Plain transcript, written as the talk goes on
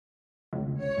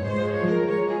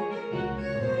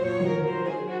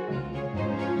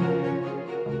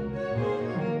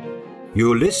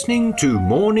You're listening to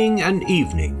Morning and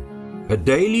Evening, a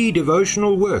daily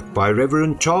devotional work by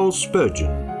Reverend Charles Spurgeon.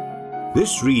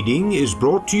 This reading is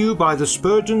brought to you by the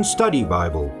Spurgeon Study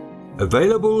Bible,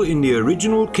 available in the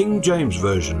original King James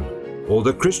Version or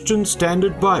the Christian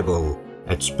Standard Bible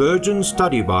at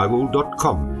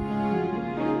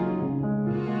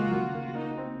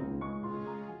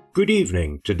spurgeonstudybible.com. Good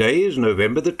evening. Today is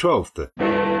November the 12th.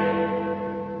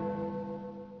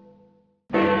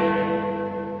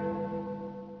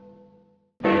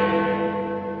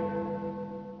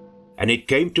 And it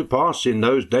came to pass in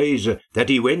those days that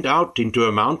he went out into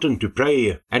a mountain to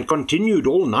pray, and continued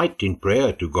all night in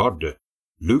prayer to God.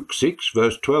 Luke 6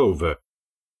 verse 12.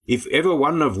 If ever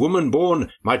one of woman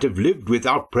born might have lived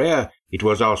without prayer, it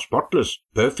was our spotless,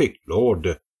 perfect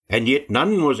Lord. And yet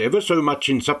none was ever so much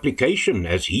in supplication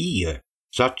as he.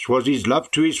 Such was his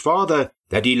love to his Father,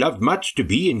 that he loved much to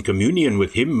be in communion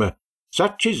with him.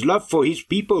 Such his love for his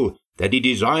people, that he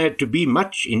desired to be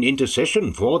much in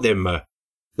intercession for them.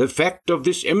 The fact of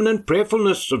this eminent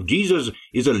prayerfulness of Jesus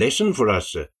is a lesson for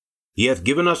us. He hath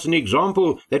given us an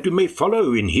example that we may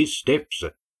follow in his steps.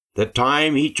 The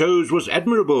time he chose was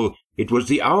admirable. It was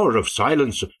the hour of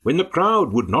silence, when the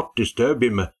crowd would not disturb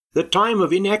him, the time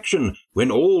of inaction, when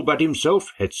all but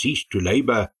himself had ceased to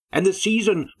labour, and the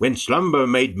season when slumber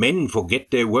made men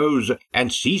forget their woes,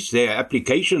 and cease their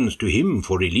applications to him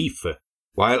for relief.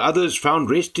 While others found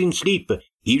rest in sleep,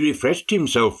 he refreshed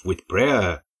himself with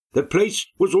prayer. The place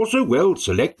was also well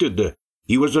selected.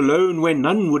 He was alone where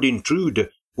none would intrude,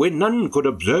 where none could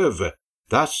observe.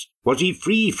 Thus was he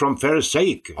free from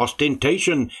Pharisaic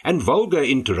ostentation and vulgar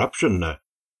interruption.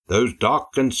 Those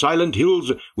dark and silent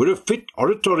hills were a fit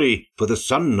oratory for the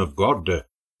Son of God.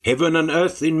 Heaven and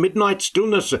earth in midnight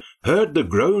stillness heard the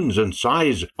groans and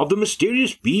sighs of the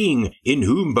mysterious being in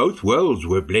whom both worlds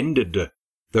were blended.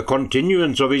 The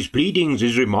continuance of his pleadings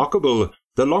is remarkable.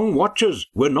 The long watches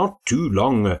were not too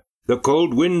long. The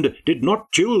cold wind did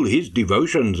not chill his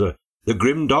devotions. The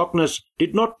grim darkness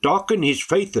did not darken his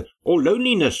faith, or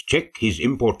loneliness check his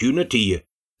importunity.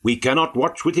 We cannot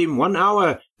watch with him 1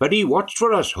 hour, but he watched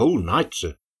for us whole nights.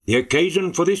 The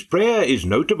occasion for this prayer is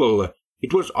notable.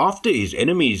 It was after his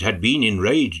enemies had been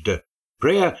enraged.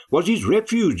 Prayer was his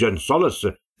refuge and solace.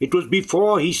 It was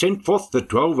before he sent forth the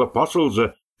 12 apostles.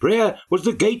 Prayer was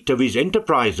the gate of his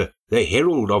enterprise, the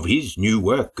herald of his new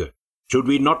work. Should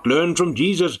we not learn from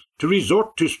Jesus to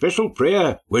resort to special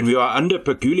prayer when we are under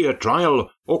peculiar trial,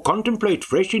 or contemplate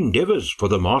fresh endeavours for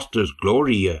the Master's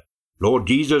glory? Lord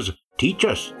Jesus, teach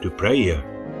us to pray.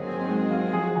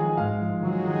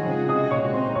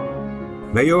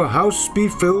 May your house be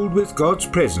filled with God's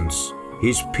presence,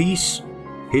 his peace,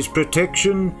 his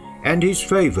protection, and his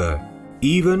favour,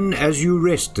 even as you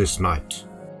rest this night.